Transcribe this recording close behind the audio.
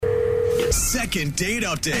Second date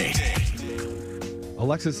update.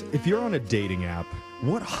 Alexis, if you're on a dating app,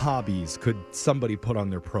 what hobbies could somebody put on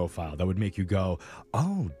their profile that would make you go,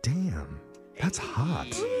 oh, damn, that's hot.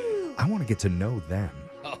 I want to get to know them.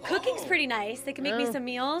 Cooking's pretty nice. They can make me some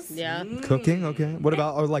meals. Yeah. Cooking, okay. What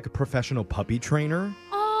about like a professional puppy trainer?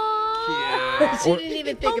 Oh, She didn't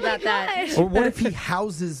even think about that. gosh. Or what if he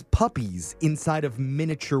houses puppies inside of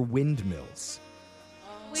miniature windmills?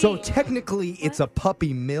 So Wait. technically it's a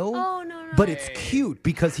puppy mill, Oh, no. but it's cute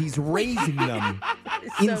because he's raising them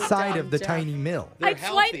So inside dumb, of the Jeff. tiny mill. I'd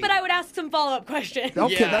swipe, healthy. but I would ask some follow-up questions.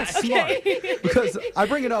 Okay, Yeah. that's smart. Because I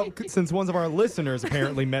bring it up since one of our listeners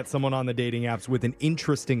apparently met someone on the dating apps with an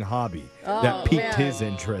interesting hobby that piqued man. his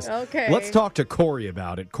interest. Okay. Let's talk to Corey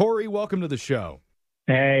about it. Corey, welcome to the show.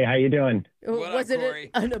 Hey, how you doing? What Was up, it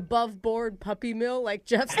Corey? an above board puppy mill like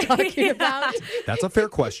Jeff's talking about? That's a fair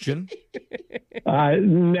question.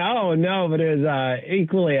 No, but it was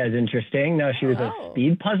equally as interesting. No, she was Oh. a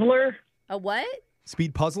speed puzzler. A what?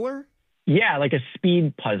 Speed puzzler? Yeah, like a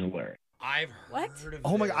speed puzzler. I've What? heard of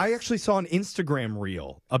Oh my! this. I actually saw an Instagram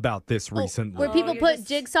reel about this recently. Where people you're put just-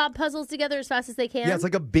 jigsaw puzzles together as fast as they can? Yeah, it's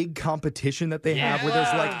like a big competition that they have where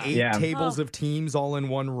there's like 8 Yeah. tables of teams all in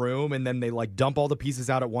one room, and then they like dump all the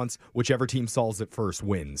pieces out at once. Whichever team solves it first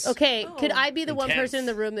wins. Okay, could I be the one Intense. person in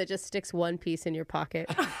the room that just sticks one piece in your pocket?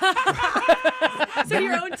 So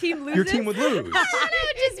your own team loses? Your team would lose. That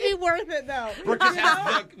would just be worth it, though. Or just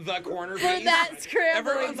have the corner For piece. that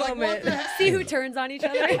scrambling Everyone's like, moment. what the heck? See who turns on each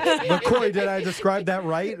other? But Corey, did I describe that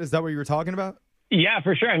right? Is that what you were talking about? Yeah,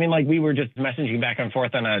 for sure. I mean, like we were just messaging back and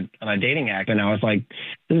forth on a dating app, and I was like,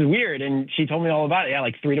 "This is weird." And she told me all about it. Yeah,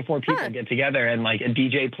 like 3 to 4 people get together, and like a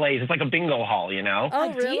DJ plays. It's like a bingo hall, you know.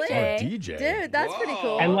 Oh, A really? DJ. DJ. Dude, that's pretty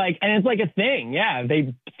cool. And it's like a thing. Yeah,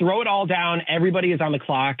 they throw it all down. Everybody is on the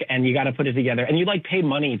clock, and you got to put it together. And you like pay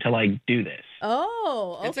money to like do this.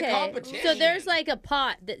 Oh, okay. It's a competition. So there's like a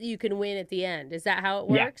pot that you can win at the end. Is that how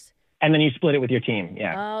it Yeah. works? And then you split it with your team.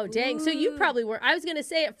 Yeah. Oh, dang. So you probably were. I was going to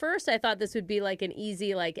say at first I thought this would be like an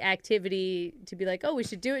easy like activity to be like, oh, we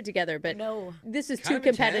should do it together. But No. this is Kind too of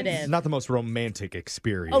intense. competitive. It's not the most romantic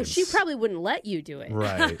experience. Oh, she probably wouldn't let you do it.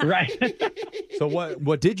 Right. Right. So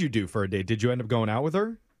what did you do for a date? Did you end up going out with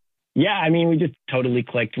her? Yeah, I mean, we just totally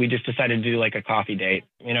clicked. We just decided to do like a coffee date.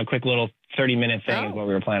 You know, quick little 30-minute thing is what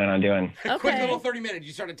we were planning on doing. Quick Okay. little 30 minutes.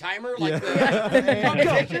 You start a timer like Yeah. the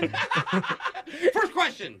competition. First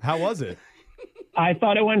question. How was it? I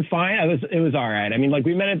thought it went fine. It was all right. I mean, like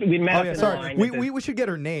we met Oh up yeah, in sorry. line. We should get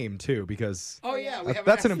her name too because Oh yeah, we have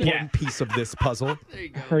that's an asked- important piece of this puzzle. There you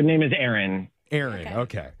go. Her name is Erin. Erin.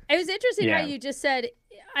 Okay. It was interesting how Yeah. you just said,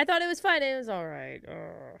 I thought it was fine. It was all right.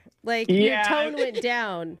 Like Yeah. your tone went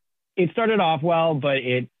down. It started off well, but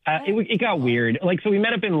it got weird. Like, so we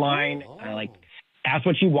met up in line. I like asked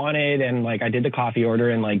what she wanted, and like I did the coffee order,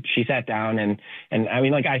 and like she sat down, and I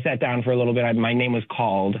mean, like I sat down for a little bit. My name was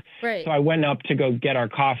called, Right. so I went up to go get our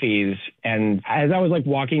coffees, and as I was like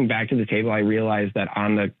walking back to the table, I realized that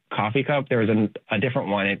on the coffee cup there was a different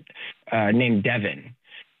one, named Devin,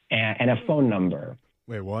 and a phone number.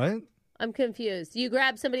 Wait, what? I'm confused. You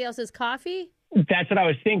grabbed somebody else's coffee? That's what I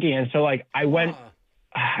was thinking, and so like I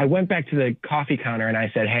went back to the coffee counter and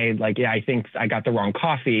I said, "Hey, like, yeah, I think I got the wrong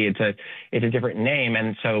coffee. It's a different name."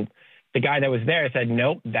 And so the guy that was there said,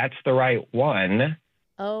 "Nope, that's the right one."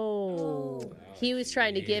 Oh. He was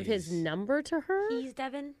trying to give his number to her? He's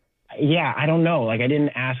Devin. Yeah, I don't know. Like, I didn't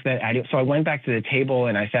ask that. So I went back to the table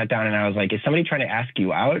and I sat down and I was like, "Is somebody trying to ask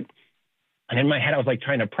you out?" And in my head, I was like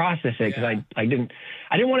trying to process it because I didn't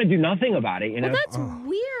want to do nothing about it. You know? Well, that's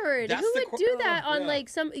weird. That's Who the would do that on yeah. like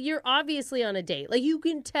you're obviously on a date. Like you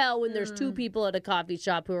can tell when there's two people at a coffee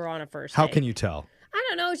shop who are on a first How date. can you tell? I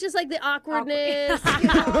don't know. It's just like the awkwardness.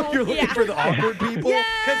 You're looking for the awkward people?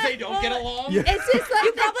 Because they don't get along. Yeah. It's just like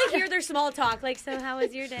You probably hear their small talk. Like, so how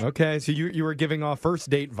was your day? Okay, so you were giving off first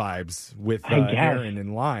date vibes with I guess. Erin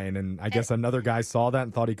in line, and I guess another guy saw that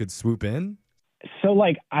and thought he could swoop in. So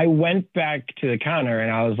like I went back to the counter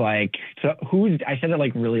and I was like, I said it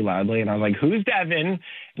like really loudly and I was like, "Who's Devin?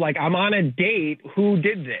 Like, I'm on a date. Who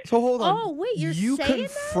did this?" So hold on. Oh, wait, you're you saying that?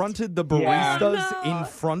 confronted the Yeah. baristas Oh, no. in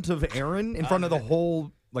front of Erin, in front of the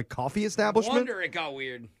whole like coffee No establishment? wonder it got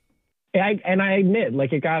weird. And I admit,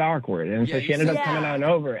 like, it got awkward. And so Yeah, she you ended up said coming that. on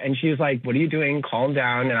over. And she was like, "What are you doing? Calm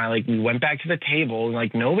down." And we went back to the table. And,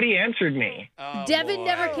 like, nobody answered me. Oh, Devin boy.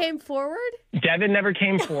 never came forward? Devin never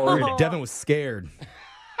came forward. Devin was scared.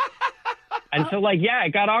 And so, like, yeah,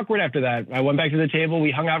 it got awkward after that. I went back to the table.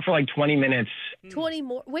 We hung out for, like, 20 minutes. 20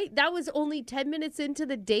 more. Wait, that was only 10 minutes into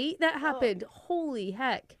the date that happened. Holy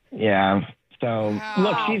heck. Yeah. So,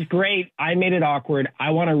 look, she's great. I made it awkward.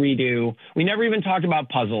 I want to redo. We never even talked about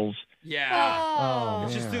puzzles. Yeah. Oh,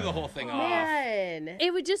 Just man. threw the whole thing off. Man,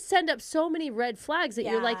 it would just send up so many red flags that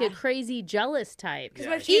you're like a Yeah. crazy jealous type.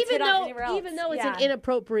 What if she gets hit on anywhere else? Even though it's Yeah. an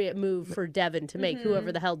inappropriate move for Devin to make,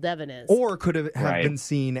 whoever the hell Devin is. Or could have Right. been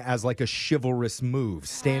seen as like a chivalrous move,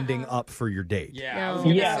 standing up for your date. Yeah, I was No.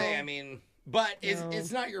 gonna Yeah. say. I mean, but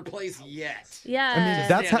it's not your place yet. yeah, I mean,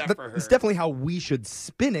 that's Stand up for her. that's definitely how we should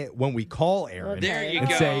spin it when we call Aaron. There you and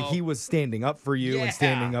go. say he was standing up for you Yeah. and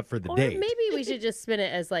standing up for the or date. maybe we should just spin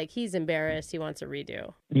it as like he's embarrassed, he wants a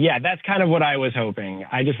redo. Yeah, that's kind of what I was hoping.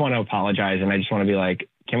 I just want to apologize, and I just want to be like,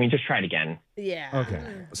 can we just try it again? Yeah. Okay.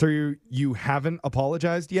 So you haven't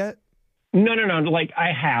apologized yet? No. Like,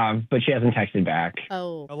 I have, but she hasn't texted back.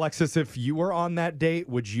 Oh. Alexis, if you were on that date,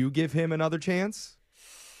 would you give him another chance?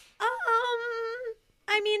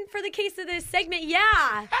 I mean, for the case of this segment,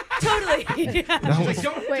 yeah, totally. She's like,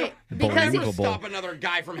 don't Wait, don't because ever Unbelievable. stop another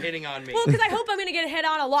guy from hitting on me. Well, because I hope I'm going to get hit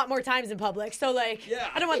on a lot more times in public. So, like, Yeah.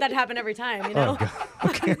 I don't want that to happen every time, you know?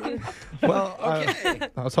 Okay. Well, Okay.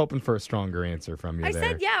 I was hoping for a stronger answer from you I there.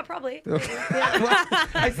 said, yeah, probably.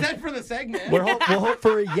 I said for the segment. We'll hope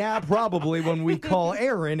for a yeah, probably, when we call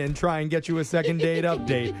Aaron and try and get you a second date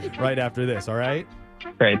update right after this, all right?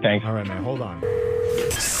 Great, thanks. All right, man, hold on.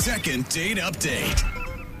 Second date update.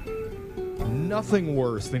 Nothing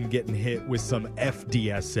worse than getting hit with some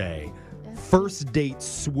FDSA. First date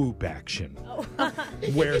swoop action.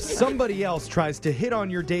 Where somebody else tries to hit on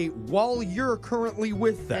your date while you're currently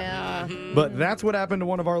with them. Yeah. But that's what happened to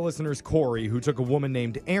one of our listeners, Corey, who took a woman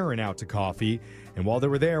named Erin out to coffee. And while they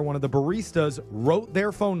were there, one of the baristas wrote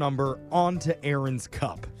their phone number onto Erin's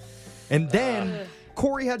cup. And then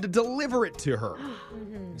Corey had to deliver it to her.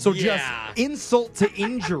 So Yeah. just insult to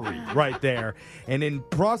injury right there. And in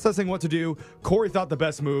processing what to do, Corey thought the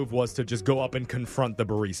best move was to just go up and confront the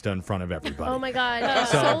barista in front of everybody. Oh my God.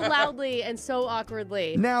 So loudly and so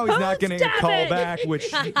awkwardly. Now he's not getting a Stop call it! back,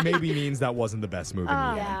 which maybe means that wasn't the best move in the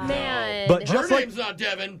end. Yeah. Man. But Her just like name's not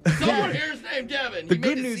Devin. Someone here's named Devin. the He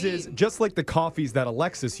good made a news is, scene. just like the coffees that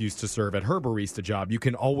Alexis used to serve at her barista job, you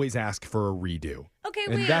can always ask for a redo. Okay,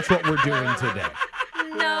 And wait. that's what we're doing today.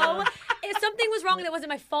 No. If something was wrong, that wasn't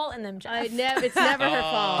my fault in them, Jeff. It's never her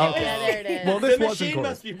fault. Okay. Yeah, there it is. Well, this the wasn't machine Corey.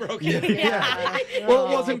 must be broken. Yeah. Well,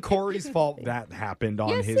 it wasn't Corey's fault that happened on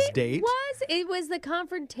Yes, his it date. was. It was the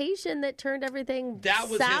confrontation that turned everything That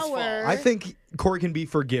was his sour. fault. I think Corey can be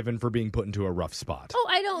forgiven for being put into a rough spot. Oh,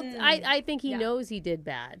 I don't. I think he knows he did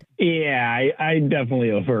bad. Yeah, I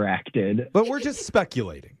definitely overacted. But we're just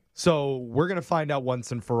speculating. So we're going to find out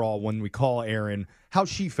once and for all when we call Erin how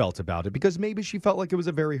she felt about it, because maybe she felt like it was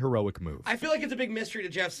a very heroic move. I feel like it's a big mystery to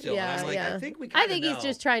Jeff still. Yeah, and I'm like, yeah. I think we I kinda think know. he's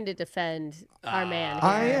just trying to defend our man.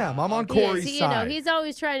 I here. am. I'm on He is. Corey's You side. know, he's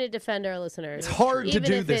always trying to defend our listeners. It's hard to Even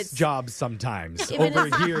do if this it's- job sometimes Even over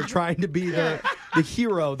if- here trying to be the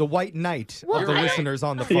hero, the white knight Well, of the I- listeners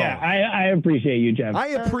on the phone. Yeah, I appreciate you, Jeff. I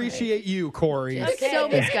appreciate you, Corey. I'm so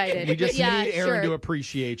misguided. We just yeah, need Erin sure. to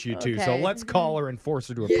appreciate you too. So Okay. let's call her and force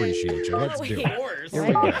her to appreciate you. Let's do Of it. course. Here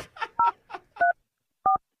we go.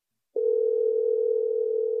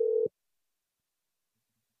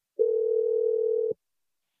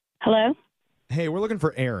 Hello, Hey, we're looking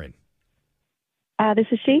for Erin. this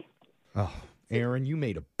is she. Oh, Erin, you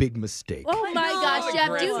made a big mistake. Oh my No. gosh, Jeff!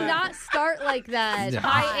 Do Aggressive. not start like that. Yeah.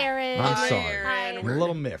 Hi, Erin. I'm Hi, sorry. Erin. I'm a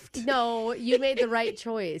little miffed. No, you made the right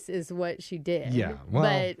choice, is what she did. Yeah, well,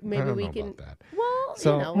 but maybe I don't we know can. about that. Well,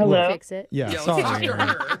 So- you know, Hello? we'll fix it. Yeah, Yeah, let's sorry, talk to Erin.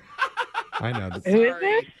 her. I know. Who is Sorry.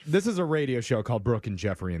 this? This is a radio show called Brooke and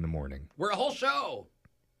Jeffrey in the Morning. We're a whole show.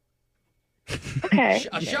 Okay.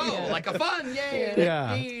 A show, like a fun, yay.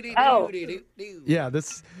 Yeah. Oh. Yeah,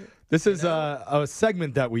 this is a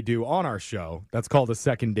segment that we do on our show that's called a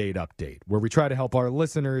second date update, where we try to help our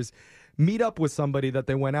listeners meet up with somebody that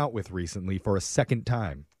they went out with recently for a second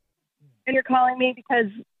time. And you're calling me because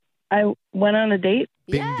I went on a date?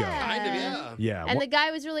 Bingo. Yeah. Kind of, yeah. Yeah, And the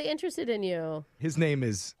guy was really interested in you. his name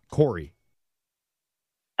is Corey.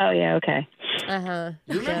 Oh, yeah, okay.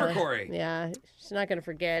 You remember Corey? Yeah, she's not going to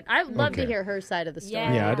forget. I'd love to Okay. hear her side of the story.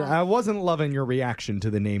 Yeah. Yeah, I wasn't loving your reaction to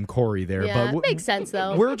the name Corey there, Yeah, but makes sense,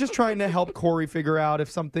 though. we're just trying to help Corey figure out if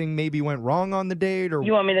something maybe went wrong on the date or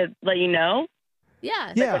You want me to let you know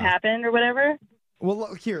Yeah. yeah. what happened or whatever? Well,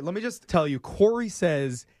 look, here, let me just tell you. Corey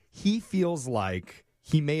says he feels like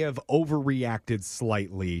he may have overreacted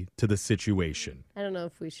slightly to the situation. I don't know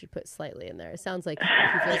if we should put slightly in there. It sounds like he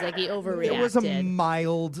feels like he overreacted. It was a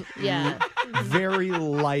mild, Yeah. very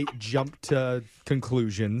light jump to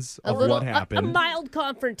conclusions of what a happened mild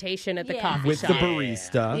confrontation at the Yeah. coffee with shop. the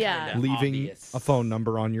barista, Yeah. leaving Obvious. a phone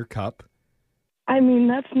number on your cup. I mean,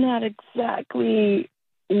 that's not exactly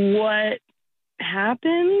what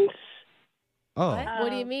happened. Oh. What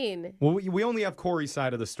do you mean? Well, we only have Corey's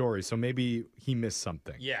side of the story, so maybe he missed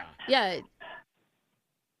something. Yeah. Yeah.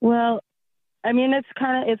 Well, I mean, it's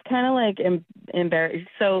kind of like embarrassing.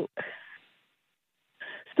 So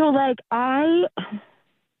like I'm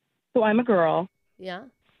a girl. Yeah.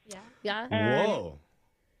 Yeah. Yeah. Whoa.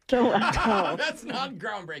 So That's not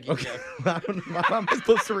groundbreaking, Okay. Jeff. I don't know how am I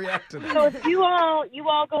supposed to react to that? So if you all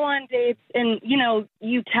go on dates and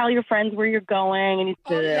you tell your friends where you're going and you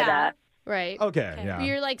do yeah. that. Right. Okay, yeah.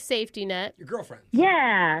 You're like safety net. Your girlfriend.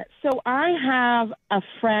 Yeah. So I have a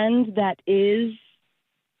friend that is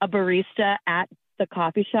a barista at the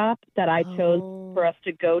coffee shop that I chose for us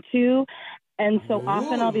to go to. And so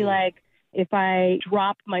often I'll be like, if I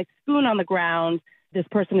drop my spoon on the ground, this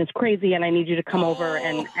person is crazy and I need you to come over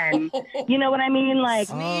and you know what I mean? Like,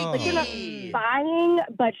 Oh. like you're not spying,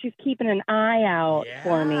 but she's keeping an eye out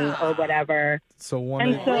for me or whatever. So one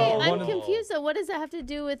And of, so- Wait, I'm one of- confused though. What does that have to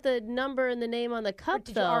do with the number and the name on the cup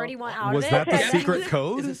Did though? you already want out was of it? that the Yeah. secret Is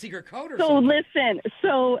code? it a secret code or So something? listen,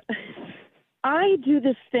 so I do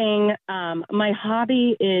this thing. My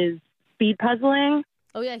hobby is speed puzzling.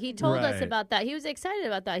 Oh yeah, he told us Right. about that. He was excited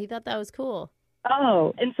about that. He thought that was cool.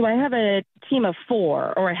 Oh, and so I have a team of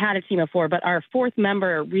 4, or I had a team of 4, but our 4th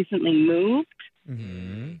member recently moved.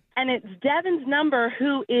 Mm-hmm. And it's Devin's number,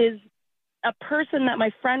 who is a person that my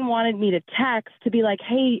friend wanted me to text to be like,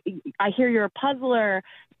 hey, I hear you're a puzzler.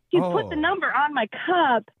 You put the Oh. number on my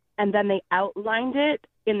cup, and then they outlined it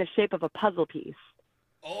in the shape of a puzzle piece.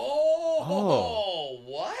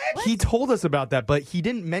 What? He told us about that, but he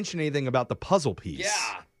didn't mention anything about the puzzle piece.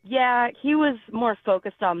 Yeah. Yeah, he was more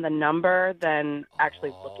focused on the number than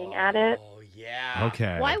actually looking at it. Oh, yeah.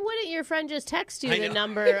 Okay. Why wouldn't your friend just text you I the know.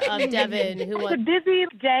 number of Devin who It was was a busy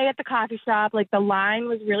day at the coffee shop. Like, the line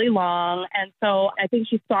was really long. And so I think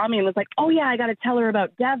she saw me and was like, oh, yeah, I got to tell her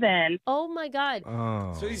about Devin. Oh my god.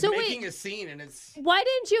 Oh. So he's So making wait. a scene, and it's... Why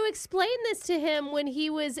didn't you explain this to him when he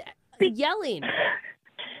was yelling?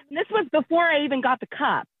 This was before I even got the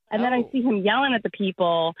cup. And then I Oh. see him yelling at the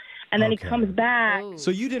people. And then Okay. he comes back. Oh.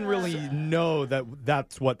 So you didn't really know that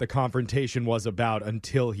that's what the confrontation was about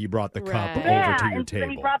until he brought the cup Right. over Yeah, to your and so then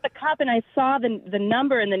he table. brought the cup, and I saw the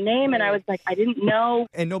number and the name, and I was like, I didn't know.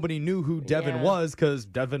 And nobody knew who Devin Yeah. was because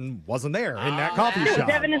Devin wasn't there in that Oh, coffee that's- shop.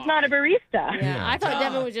 Devin is not a barista. Yeah, I thought Duh.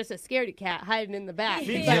 Devin was just a scaredy cat hiding in the back.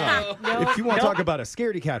 Me Yeah. too. If you want to talk about a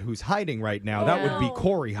scaredy cat who's hiding right now, that would be No.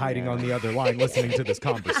 Corey hiding on the other line listening to this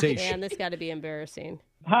conversation. Man, this got to be embarrassing.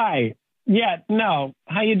 Hi. Yeah, no.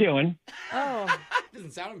 How you doing? Oh,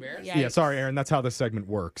 Doesn't sound embarrassing. Yeah. Yeah, sorry, Aaron. That's how this segment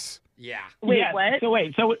works. Yeah. Wait, Yeah,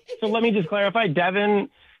 what? So let me just clarify. Devin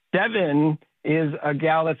is a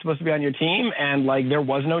gal that's supposed to be on your team, and like there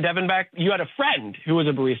was no Devin back. You had a friend who was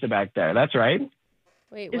a barista back there. That's right.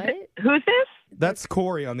 wait, Is what? it- who's this? That's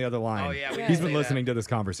Corey on the other line. Oh, yeah, we Yeah. He's can been say listening to this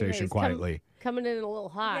conversation He's quietly. Coming in a little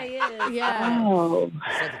hot. Yeah, he is. Yeah. Oh.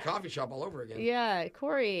 that. It's like the coffee shop all over again. Yeah,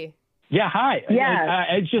 Corey. Yeah. Hi. Yeah.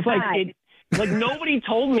 Like, it's just like Hi. like nobody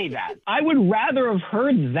told me that. I would rather have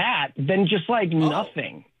heard that than just like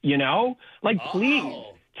nothing. You know? Like, please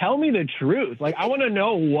Oh. tell me the truth. Like, I want to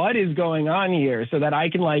know what is going on here so that I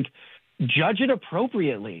can like judge it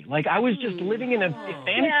appropriately. Like, I was just living in a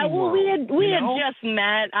fantasy Yeah, well, world. we had you know? just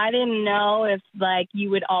met. I didn't know if like you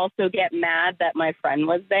would also get mad that my friend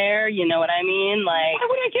was there. You know what I mean? Like, Why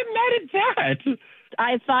would I get mad at that?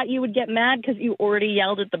 I thought you would get mad because you already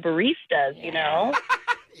yelled at the baristas. You know?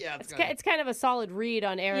 Yeah, It's kind of a solid read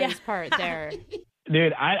on Aaron's part there.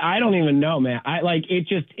 Dude, I don't even know, man. I like it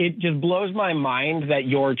just blows my mind that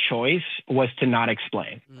your choice was to not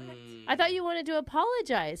explain. I thought you wanted to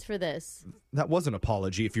apologize for this. That was an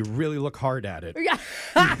apology if you really look hard at it. Yeah.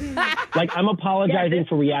 Like, I'm apologizing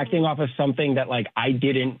for reacting off of something that like I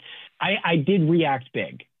didn't. I did react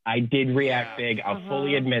big. I did react big. I'll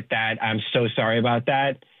fully admit that. I'm so sorry about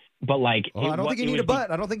that. But like, Oh, I don't think you need a but.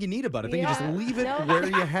 butt. I don't think you need a butt. I think you Yeah. just leave it No. where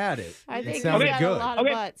you had it. I It think he's sounded got good. a lot of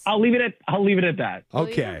Okay, butts. I'll leave it at that.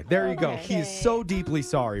 Okay, there you go. Okay. He is so deeply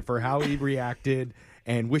sorry for how he reacted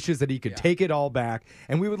and wishes that he could take it all back.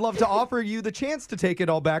 And we would love to offer you the chance to take it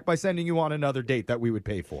all back by sending you on another date that we would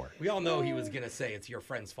pay for. We all know he was going to say it's your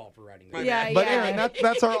friend's fault for writing that. Yeah, But Aaron,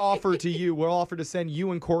 that's our offer to you. We'll offer to send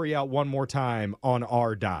you and Corey out one more time on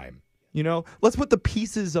our dime. You know, let's put the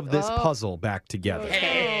pieces of this puzzle back together.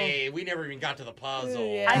 Hey, we never even got to the puzzle.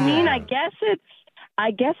 Yeah. I mean, I guess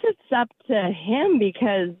it's up to him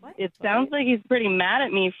because it sounds like he's pretty mad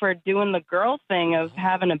at me for doing the girl thing of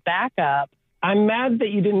having a backup. I'm mad that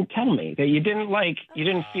you didn't tell me, that you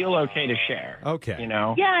didn't feel okay to share. Okay. You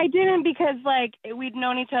know? Yeah, I didn't because like we'd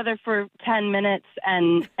known each other for 10 minutes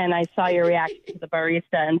and I saw your reaction to the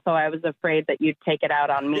barista, and so I was afraid that you'd take it out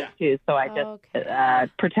on me too. So I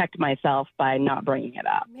just protect myself by not bringing it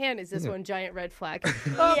up. Man, is this one giant red flag?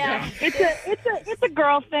 Yeah. It's a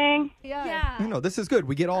girl thing. Yeah. No, this is good.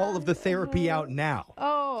 We get all of the therapy out now.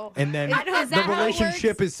 Oh. And then Is the that how it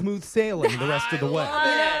relationship is smooth sailing the rest of the way.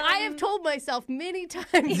 I have told myself many times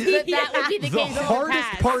That would be the The case in the hardest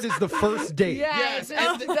past. part is the first date. Yes, the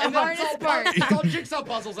and it's all hardest part. It's all jigsaw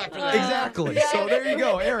puzzles after that. Exactly. So there you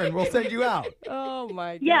go, Aaron. We'll send you out. Oh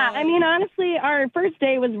my god. Yeah, I mean, honestly, our first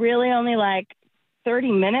date was really only like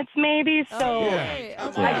 30 minutes maybe. So Okay.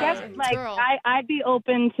 I guess like Girl. I'd be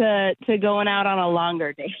open to going out on a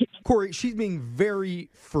longer date. Corey, she's being very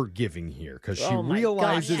forgiving here because she Oh my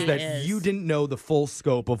realizes gosh, she that is. you didn't know the full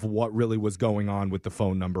scope of what really was going on with the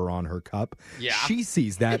phone number on her cup. Yeah. She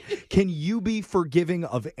sees that. Can you be forgiving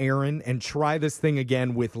of Aaron and try this thing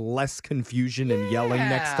again with less confusion and yelling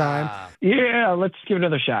next time? Yeah, let's give it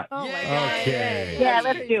another shot. Oh my Yeah. god. Okay. Yeah,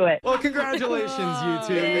 let's do it. Well, congratulations, you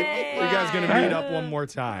two. You guys going to meet up one more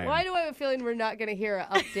time. Why do I have a feeling we're not going to hear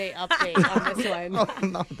an update on this one? Oh,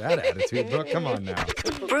 not that attitude, Brooke. Come on now.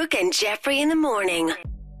 Brooke and Jeffrey in the morning.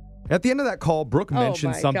 At the end of that call, Brooke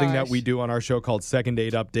mentioned my something that gosh. we do on our show called Second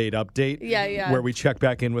Date Update. Yeah. Where we check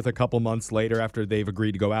back in with a couple months later after they've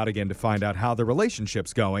agreed to go out again to find out how the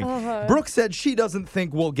relationship's going. Brooke said she doesn't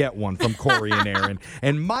think we'll get one from Corey and Aaron.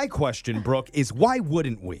 And my question, Brooke, is why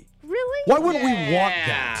wouldn't we? Really? Why wouldn't we want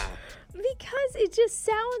that? Because it just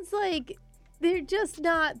sounds like they're just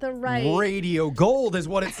not the right. Radio gold is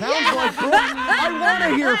what it sounds like, Brooke. I want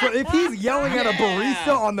to hear if he's yelling at a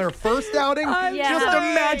barista on their first outing. Just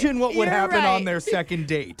imagine what would You're happen right. on their second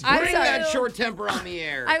date. I'm Bring sorry. that short temper on the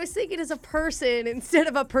air. I was thinking as a person instead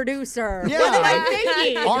of a producer. Yeah. What am I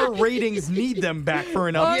thinking? Our ratings need them back for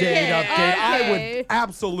an update. Okay, I okay. would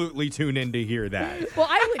absolutely tune in to hear that. Well,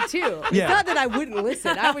 I would too. Yeah. It's not that I wouldn't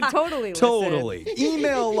listen. I would totally listen. Totally.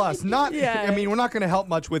 Email us. Not. Yeah. I mean, we're not going to help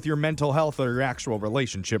much with your mental health or your actual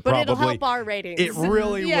relationship. But probably. it'll help our ratings. It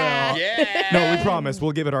really Yeah. will. Yeah. No, we promise.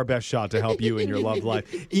 We'll give it our best shot to help you in your love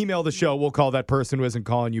life. Email the show. We'll call that person who isn't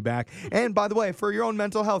calling you back. And by the way, for your own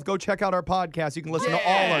mental health, go check out our podcast. You can listen to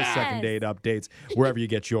all our second date updates wherever you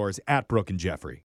get yours at Brooke and Jeffrey.